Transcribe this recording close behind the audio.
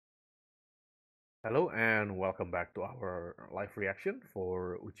Hello and welcome back to our live reaction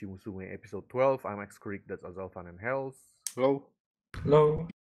for Uchi Musume episode 12. I'm X Creek, that's Azalfan and Hells. Hello. Hello.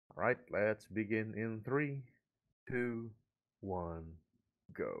 Alright, let's begin in 3, 2, 1,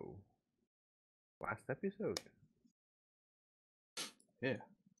 go. Last episode. Yeah.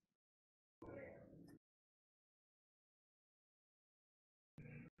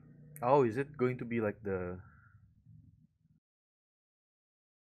 Oh, is it going to be like the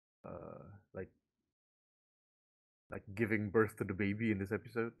uh like like giving birth to the baby in this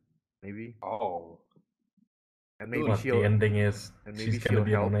episode? Maybe. Oh. And maybe Soon. What the she'll ending is? and maybe She's gonna she'll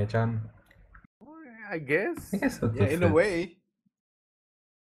be an help. One-chan. Well, I guess. I guess that Yeah, would in a fit. way.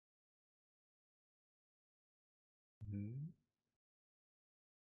 Mhm.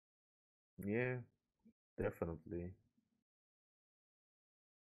 Yeah, definitely.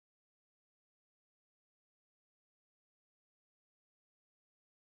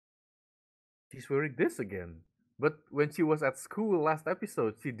 She's wearing this again. But when she was at school last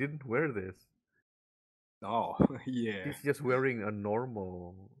episode, she didn't wear this. Oh, yeah. She's just wearing a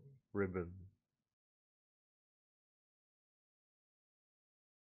normal ribbon.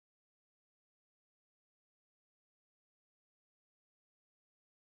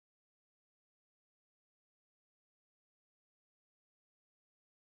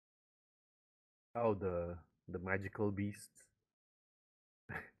 Oh, the magical beasts.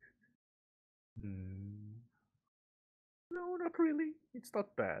 Hmm. No, not really. It's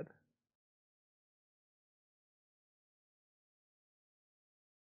not bad.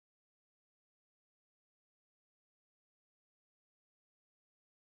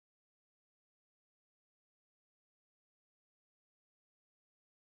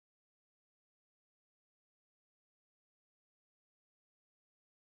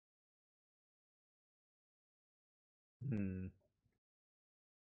 Hmm.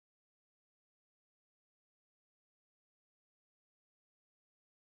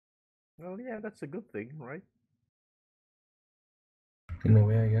 Well, yeah, that's a good thing, right? In a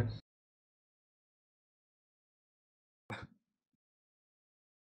way, I guess.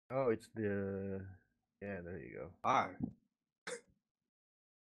 Oh, it's the. Yeah, there you go. Ah.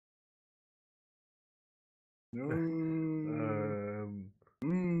 Mm. um,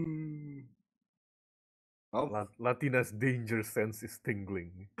 Mm. Oh. Latina's danger sense is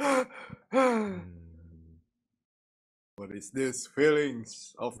tingling. What Hmm. is this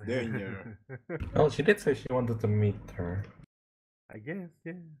feelings of danger? Oh, she did say she wanted to meet her. I guess,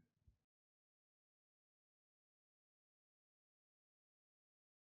 yeah.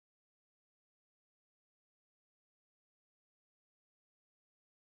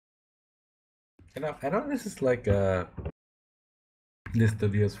 I know this is like this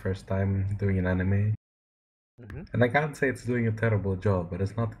studio's first time doing an anime, Hmm. and I can't say it's doing a terrible job, but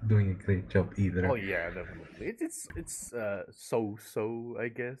it's not doing a great job either. Oh yeah, definitely. It's so, I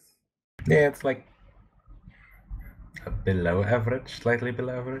guess. Yeah, it's like below average, slightly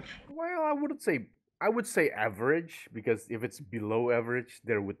below average. Well, I would say average because if it's below average,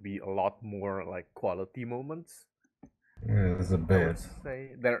 there would be a lot more like quality moments. Yeah, it's a I would bit.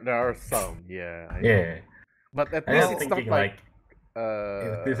 say there are some, yeah, I know, Yeah, but at I'm least just Well, it's not thinking like like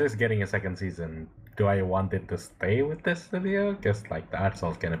if this uh is getting a second season, do I want it to stay with this studio? Because like the art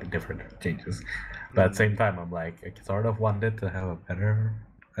style's gonna be different if it changes. But at the same mm, time, I'm like I sort of wanted to have a better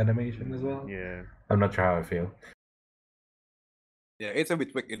animation as well. yeah, I'm not sure how I feel. yeah, it's a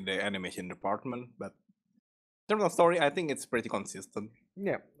bit weak in the animation department, but in terms of story, I think it's pretty consistent.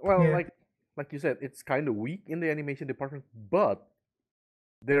 yeah. Well, Yeah, like you said, it's kind of weak in the animation department, but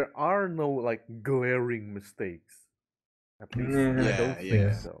there are no like glaring mistakes. At least yeah, I Yeah, don't think yeah,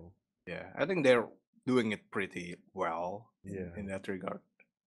 yes. so. yeah. I think they're doing it pretty well Yeah, in that regard.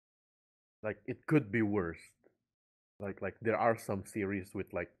 like it could be worse. Like there are some series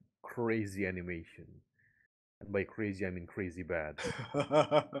with like crazy animation, and by crazy I mean crazy bad.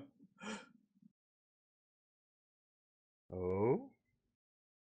 Oh,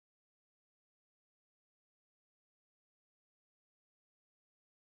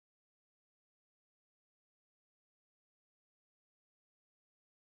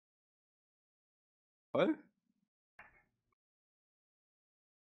 What?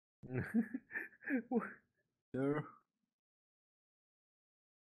 Sure.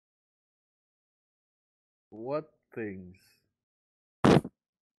 what things?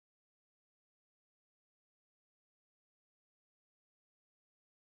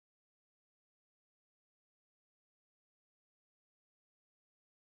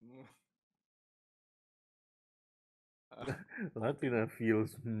 Okay. Latina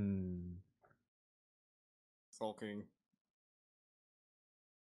feels hmm. Sulking.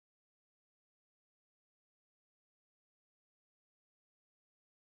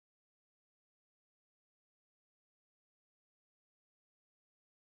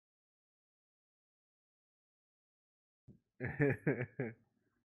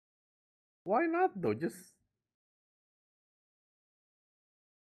 Why not though? Just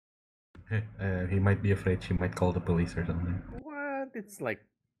He might be afraid she might call the police or something. what?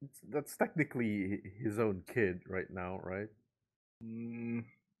 That's technically his own kid right now, right? Mm,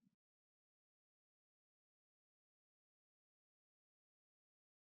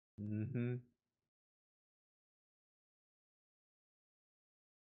 Mm-hmm.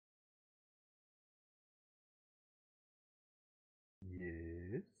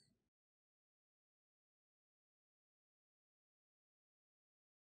 Yes.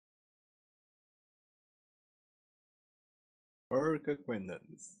 work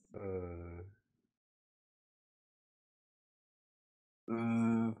acquaintance. Uh,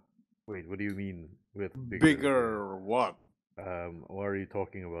 Wait, what do you mean with bigger? bigger what? What are you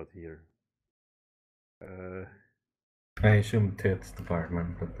talking about here? Uh, I assume tits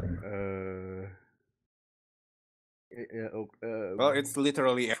department, but uh, Well, it's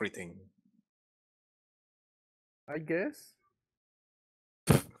literally everything. I guess.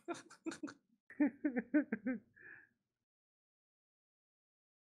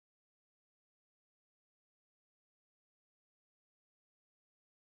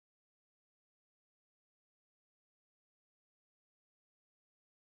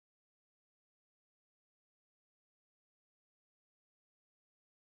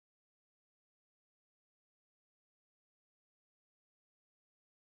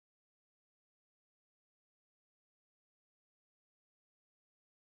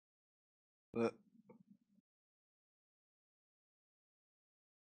 Uh,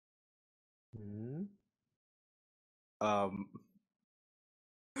 Hmm? um,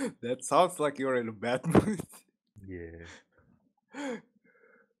 that sounds like you're in a bad mood. Yeah.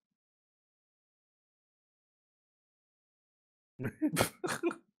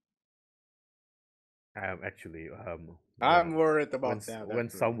 Actually, I'm worried when about that. when Actually.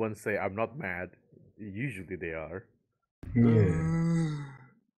 someone say I'm not mad, usually they are. yeah.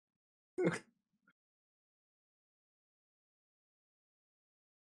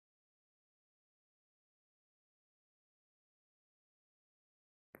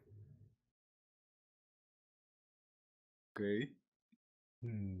 Okay.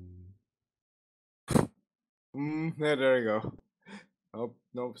 Hmm. Yeah, there you go. Nope,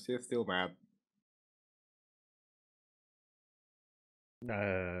 nope, she's still mad.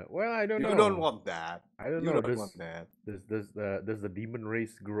 Well, I don't You don't know. want that. I don't You know. don't want that. Does the demon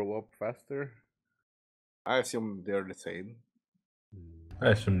race grow up faster? I assume they're the same. I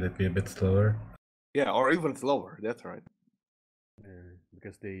assume they'd be a bit slower. Yeah, or even slower. That's right.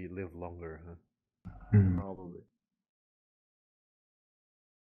 Because they live longer, huh? Hmm. Probably.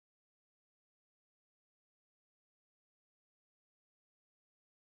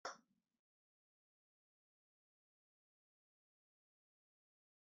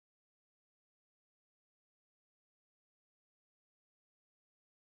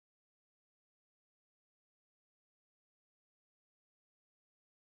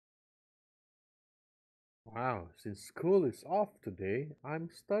 Wow, since school is off today, I'm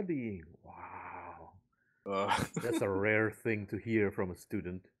studying. Wow. Uh, That's a rare thing to hear from a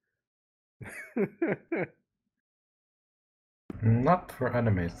student. Not for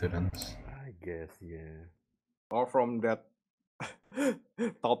anime students. I guess, yeah. or from that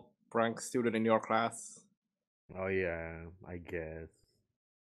top rank student in your class. Oh, yeah, I guess.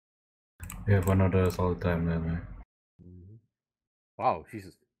 We have one of those all the time, then. Mhm. Wow,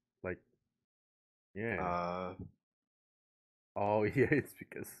 she's like, yeah. Uh, Oh, yeah, it's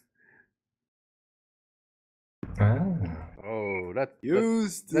because. Ah. Oh,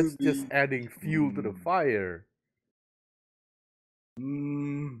 used to that's just be. adding fuel to the fire.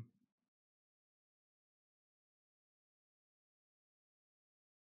 Mm,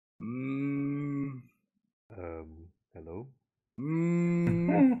 mm, Hello?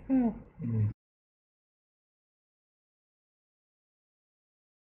 mm.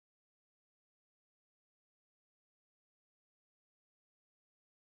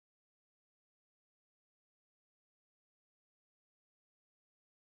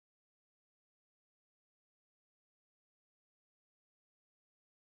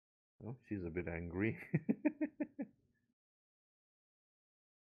 Oh, she's a bit angry.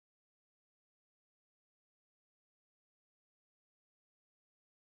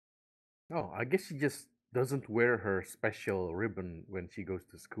 Oh, I guess she just doesn't wear her special ribbon when she goes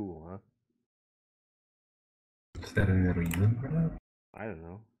to school, huh? Is there any reason for that? I don't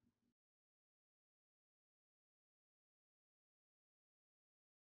know.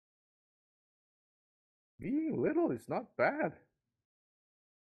 Being little is not bad.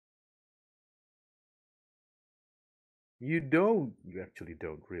 You don't. You actually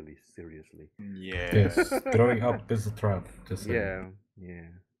don't, really, seriously. Yeah. Yes, growing up is a trap. Just saying. Yeah, yeah.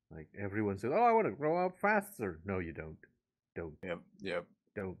 Like everyone says, "Oh, I want to grow up faster." No, you don't. Don't. Yep.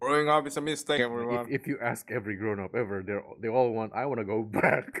 Don't. Growing up is a mistake, If everyone. you ask every grown up ever, they all want. I want to go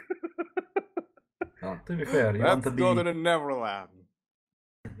back. No, to be fair, you Let's go to the Neverland.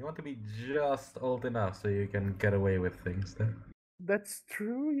 want to be just old enough so you can get away with things then. That's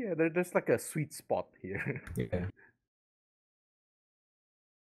true. Yeah, there's like a sweet spot here. Yeah.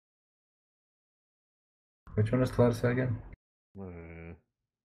 Which one is Clarissa again? Uh,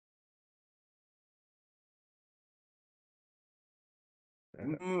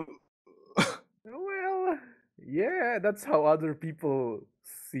 Mm. well, yeah, that's how other people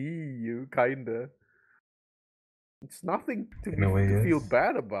see you, kinda. It's nothing In a way, to feel yes.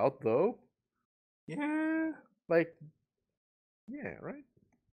 bad about, though. Yeah. Like, yeah, right.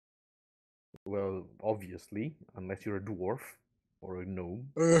 Well, obviously, unless you're a dwarf or a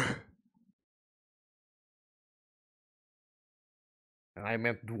gnome. And I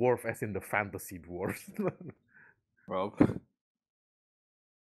meant dwarf as in the fantasy dwarfs. Well,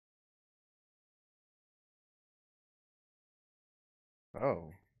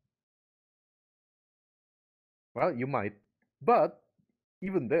 Oh. Well, you might. But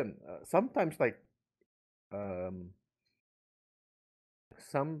even then, sometimes um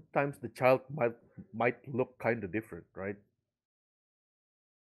sometimes the child might look kind of different, right?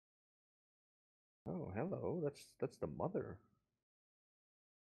 Oh, hello. That's the mother.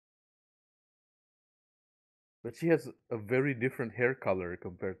 But she has a very different hair color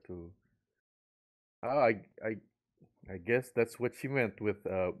compared to. Ah, I guess that's what she meant with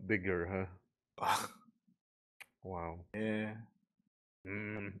bigger, huh? Wow. yeah.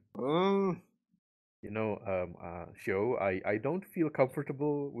 Mm. Mm. Show, I don't feel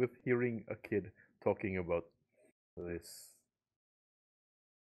comfortable with hearing a kid talking about this.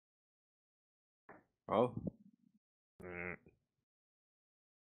 Well, Mm.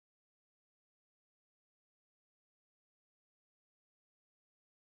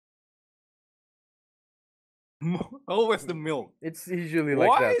 always the milk. It's usually like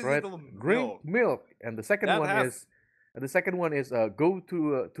Why that, is right? it all Drink milk? milk, and the second That one has is, go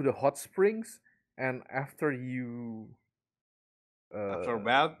to the hot springs, and after uh,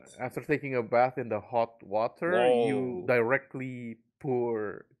 bath. after taking a bath in the hot water, you Whoa. directly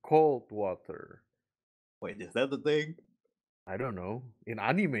pour cold water. Wait, is that the thing? I don't know. In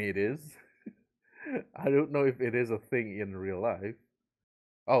anime, it is. I don't know if it is a thing in real life.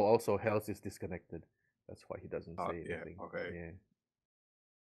 Oh, also, Hells is disconnected. That's why he doesn't Oh, say yeah. anything. Okay. Yeah.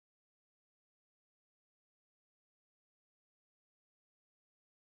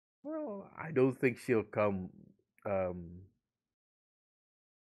 Well, I don't think she'll come. Um,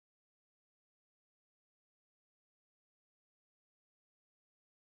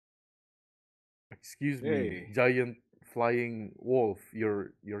 Excuse me, Yay. giant flying wolf.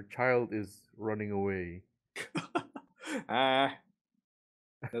 Your child is running away. Ah,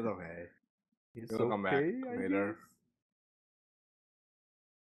 that's okay. It's We'll come back okay, I later. guess.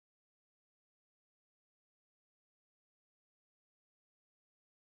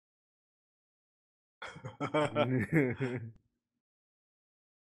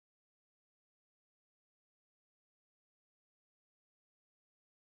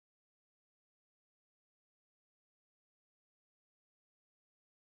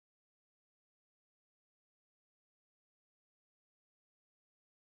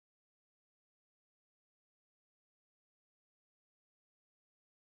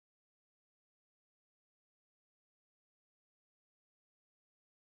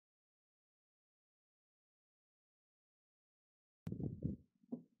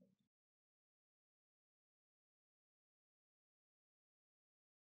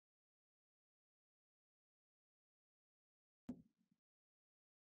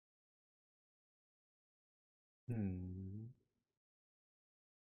 Hmm.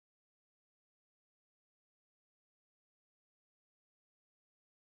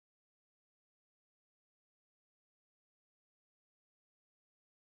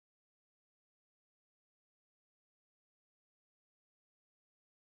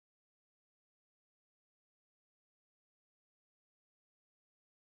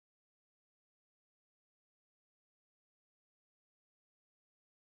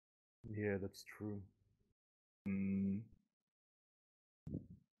 Yeah, that's true. Mm,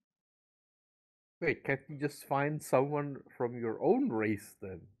 Wait, can't you just find someone from your own race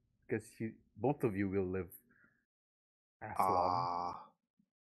then? Because both of you will live as long. ah.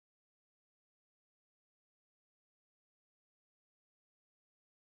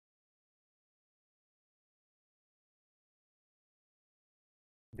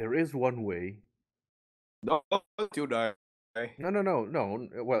 There is one way. Don't you die. No.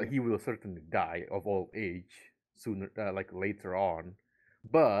 Well, Yeah. he will certainly die of old age sooner, like later on.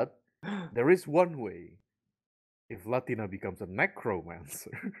 But there is one way. If Latina becomes a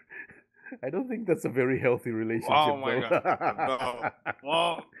necromancer, I don't think that's a very healthy relationship, Oh my though. god. No.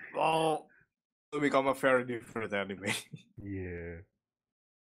 Well, it'll become a very different anime. Yeah.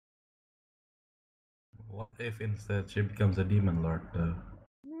 What if instead she becomes a demon lord, though?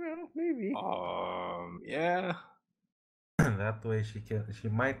 Well, maybe. Yeah. That way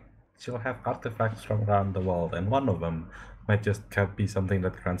she'll have artifacts from around the world, and one of them might just be something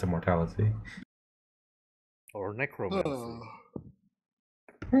that grants immortality. Or necromancy.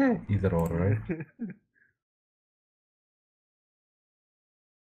 Either or, right?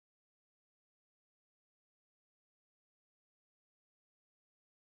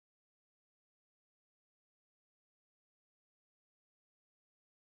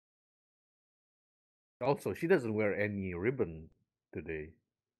 Also, she doesn't wear any ribbon today.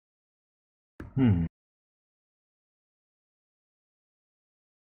 Hmm.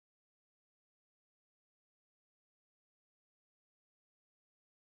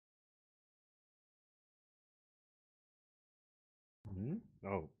 Hmm?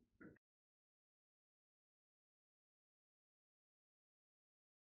 Oh.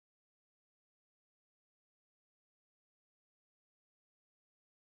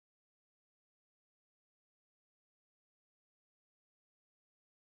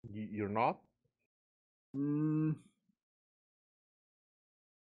 You're not? Mm,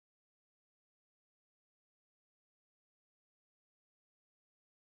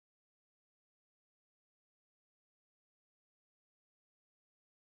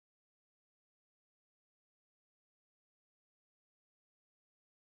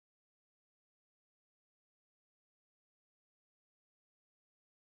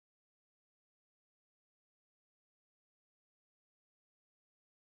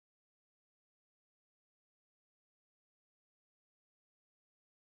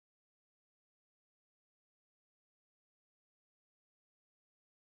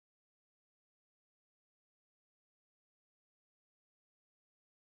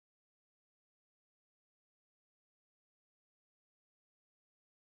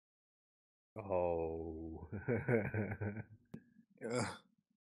 Oh. yeah.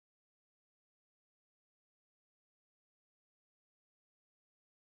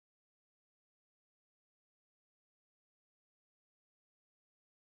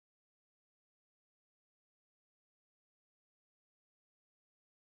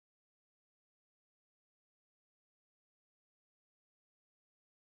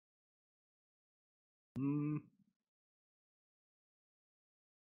 Mm,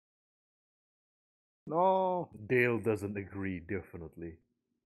 no. Dale doesn't agree, definitely.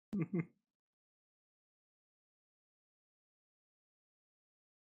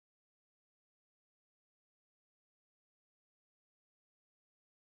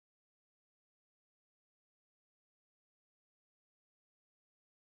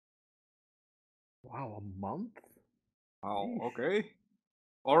 Wow, a month? Oh, Yeesh. okay.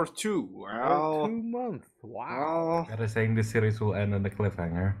 Or two. Or Well, 2 months. Wow. well, Gotta saying the series will end on a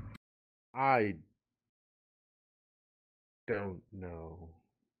cliffhanger. I don't know.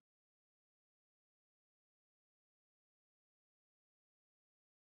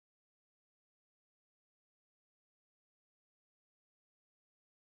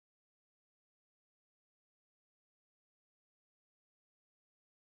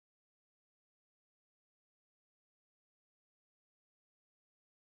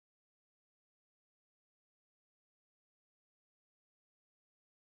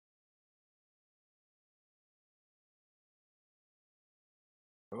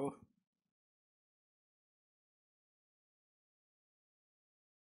 oh,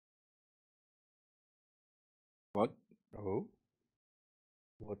 what? Oh?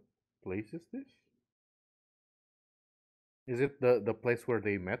 What place is this? Is it the place where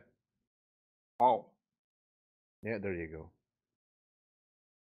they met? Oh, Yeah, there you go.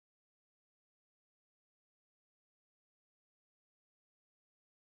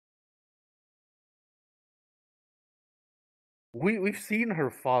 We've seen her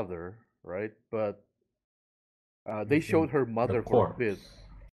father, right? But they We've seen showed her the mother for a bit. corpse.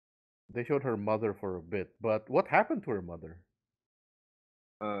 They showed her mother for a bit, but what happened to her mother?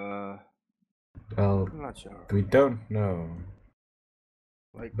 uh, Well, I'm not sure. we don't know,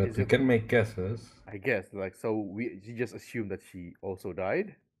 Like, but is we it? can make guesses. I guess like so. We just assumed that she also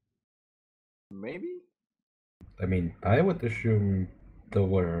died. Maybe? I mean, I would assume the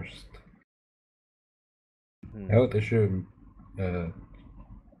worst. I Hmm. would assume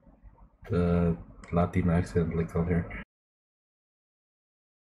the Latina accidentally killed her.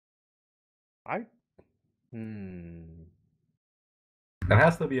 There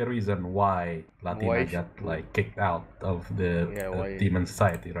has to be a reason why Latina got like kicked out of the demon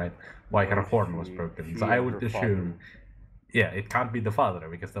society, right? Why her horn was broken. So I would assume, it can't be the father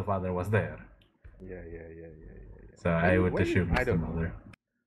because the father was there. Yeah. So I would assume it's the mother.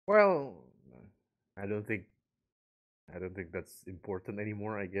 Well, I don't think that's important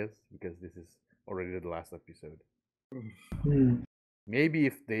anymore, I guess, because this is already the last episode. Maybe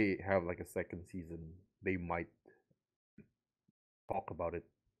if they have like a second season, they might talk about it.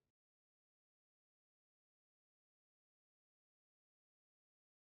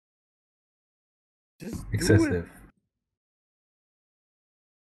 Just excessive.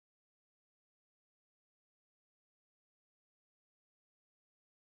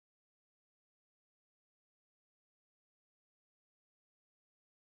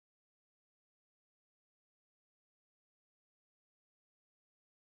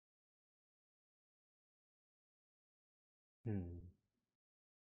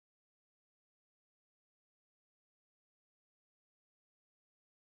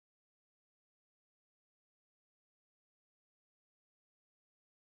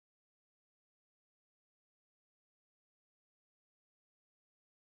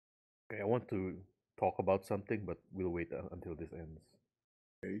 Okay, I want to talk about something, but we'll wait until this ends.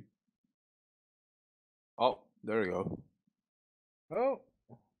 Okay. Oh, there you go. Oh,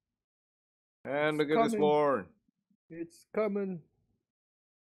 and the kid is born. It's coming.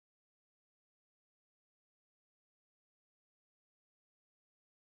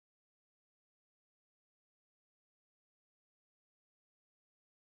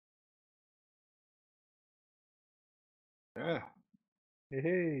 Yeah.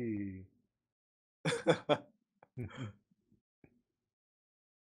 Hey.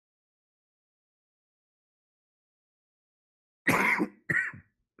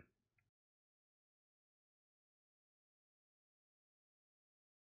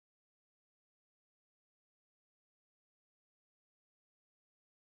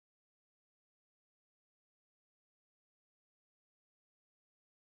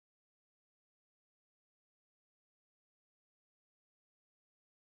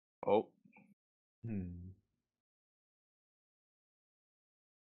 Oh.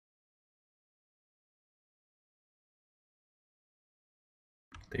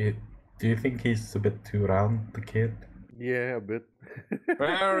 Do you think he's a bit too round, the kid? Yeah, a bit.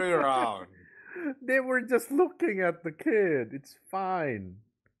 Very round. They were just looking at the kid. It's fine.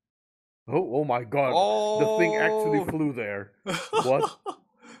 Oh my god. The thing actually flew there. What?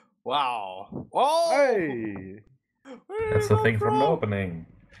 Wow. Oh! Hey! That's the thing from the opening.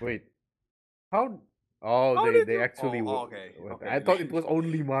 Wait. How? Oh, How they actually. okay. I thought it was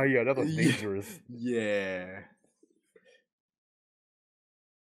only Maya. That was dangerous. Yeah.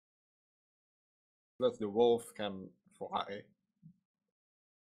 Plus the wolf can fly.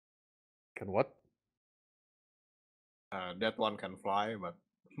 Can what? That one can fly, but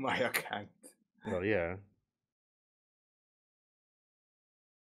Maya can't. Well, yeah.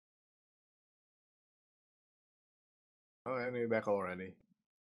 Oh, anyway, back already.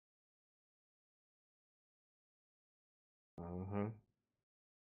 Uh-huh.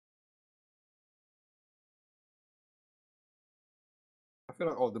 I feel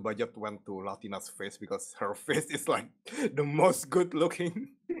like all the budget went to Latina's face because her face is like the most good looking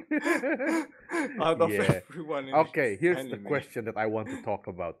out of everyone in Okay, here's anime. the question that I want to talk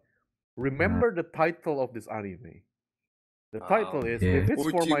about. Remember the title of this anime? The title is if it's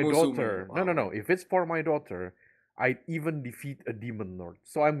for Uchi my Musume. daughter. No. If it's for my daughter, I'd even defeat a demon lord.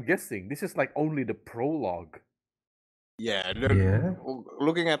 So I'm guessing this is like only the prologue. Yeah.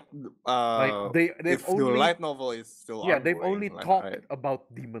 Looking at like they've if only the light novel is still ongoing, they've only talked right?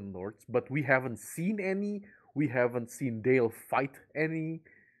 about demon lords, but we haven't seen any. We haven't seen Dale fight any.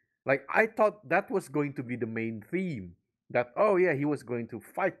 Like I thought that was going to be the main theme. That he was going to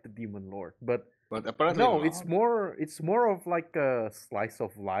fight the demon lord, but apparently no, not. it's more of like a slice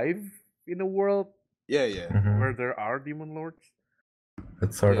of life in a world where there are demon lords.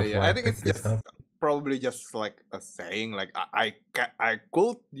 It's sort of I think it's just up. probably just like a saying, like I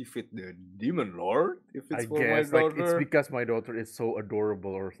could defeat the demon lord if it's for my daughter. Like it's because my daughter is so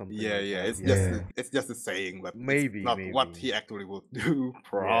adorable or something. It's just a saying, but maybe it's not what he actually would do.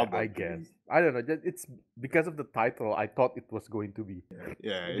 Probably. I guess. I don't know. It's because of the title. I thought it was going to be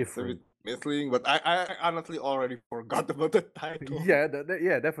it's a bit misleading, but I honestly already forgot about the title. Yeah,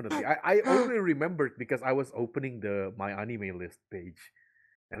 definitely. I only remembered because I was opening my anime list page,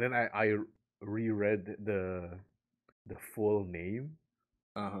 and then I reread the full name.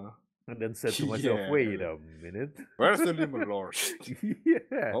 Uh-huh. And then said to myself, wait a minute. Where's the Demon Lord?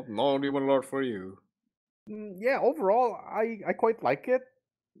 Yeah. Oh, no Demon Lord for you. Yeah, overall, I quite like it.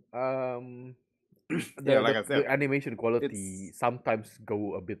 Like I said, the animation quality sometimes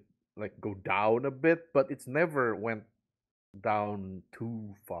go down a bit, but it's never went down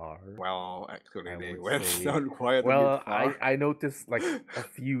too far. Well, actually, they went down quite a bit far. I noticed like a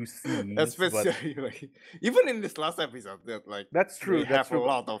few scenes, especially like even in this last episode, that like that's true. They have a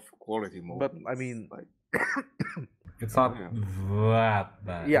lot of quality moments. But I mean, like, it's not that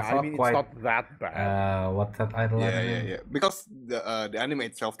bad. Yeah, it's not that bad. What's that idol anime? Yeah. Because the anime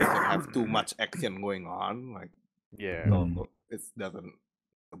itself doesn't have too much action going on. Like, so it doesn't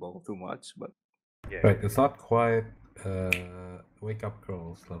about too much. But right, it's not quite Wake Up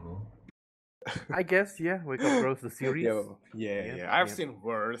Girls level. I guess, Wake Up Girls, the series. I've seen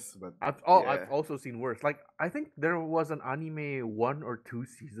worse, but I've also seen worse. Like, I think there was an anime 1 or 2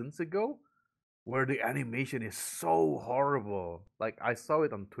 seasons ago where the animation is so horrible. Like, I saw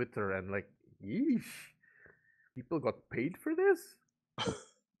it on Twitter and like, yeesh, people got paid for this?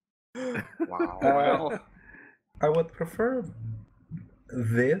 Wow. Well, I would prefer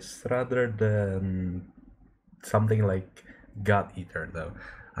this rather than something like God Eater, though.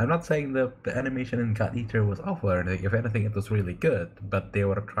 I'm not saying that the animation in God Eater was awful or anything. If anything, it was really good, but they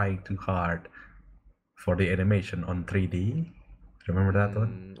were trying too hard for the animation on 3D. Remember that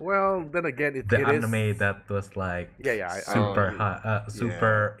one? Well, then again, the anime that was like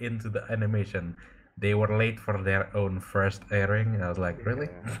super into the animation. They were late for their own first airing. And I was like, really?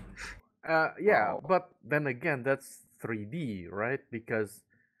 But then again, that's 3D, right? Because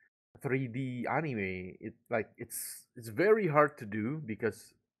 3D anime, it's very hard to do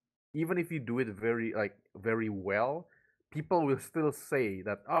because even if you do it very well, people will still say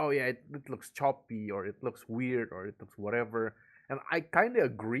that it looks choppy or it looks weird or it looks whatever. And I kind of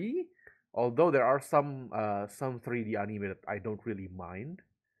agree, although there are some 3D anime that I don't really mind,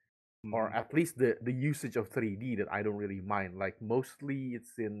 or at least the usage of 3D that I don't really mind. Like mostly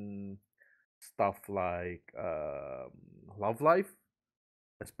it's in stuff like Love Life,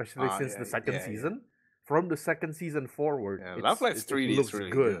 especially since the second season. From the second season forward, Love Life 3D looks really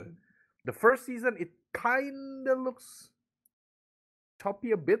good. The first season, it kind of looks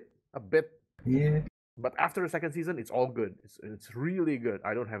choppy a bit. Yeah. But after the second season, it's all good. It's really good.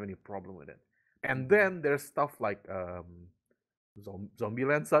 I don't have any problem with it. And then there's stuff like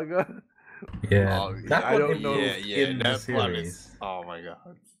Zombieland Saga. Yeah, I don't know. In the series. Oh my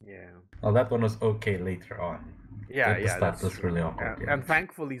god. Yeah. Well, that one was okay later on. That was really awkward. And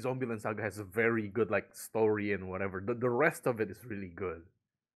thankfully, Zombieland Saga has a very good story and whatever. The rest of it is really good.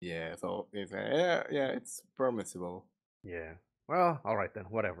 Yeah, so it's it's permissible. Yeah. Well, all right then,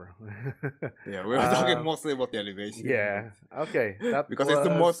 whatever. Yeah, we were talking mostly about the animation. Yeah. Okay. Because it's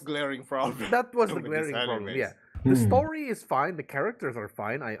the most glaring problem. That was the glaring problem. Yeah. The story is fine. The characters are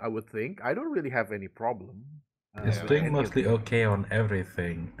fine. I would think. I don't really have any problem. It's doing mostly okay on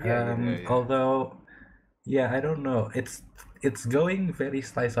everything. Although, I don't know. It's going very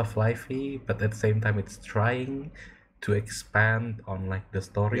slice of lifey, but at the same time, it's trying to expand on like the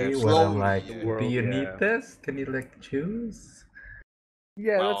story. Where I'm like, do you need this? Can you choose?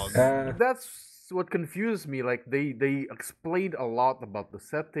 Yeah, that's what confused me. Like they explained a lot about the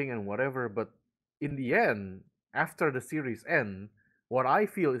setting and whatever, but in the end, after the series end, what I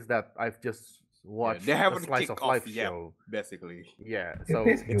feel is that I've just watched a slice of life show, basically. Yeah, so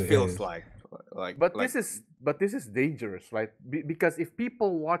it feels like. But this is dangerous, right? Because if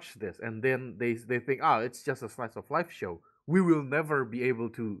people watch this and then they think, it's just a slice of life show, we will never be able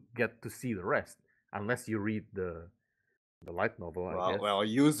to get to see the rest unless you read the light novel, I guess. Well,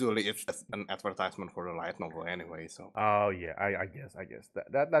 usually it's just an advertisement for the light novel anyway, so. Oh yeah, I guess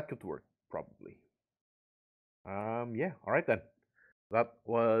that could work probably. All right then. That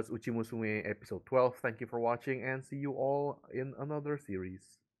was Uchi Musume episode 12. Thank you for watching and see you all in another series.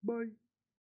 Bye.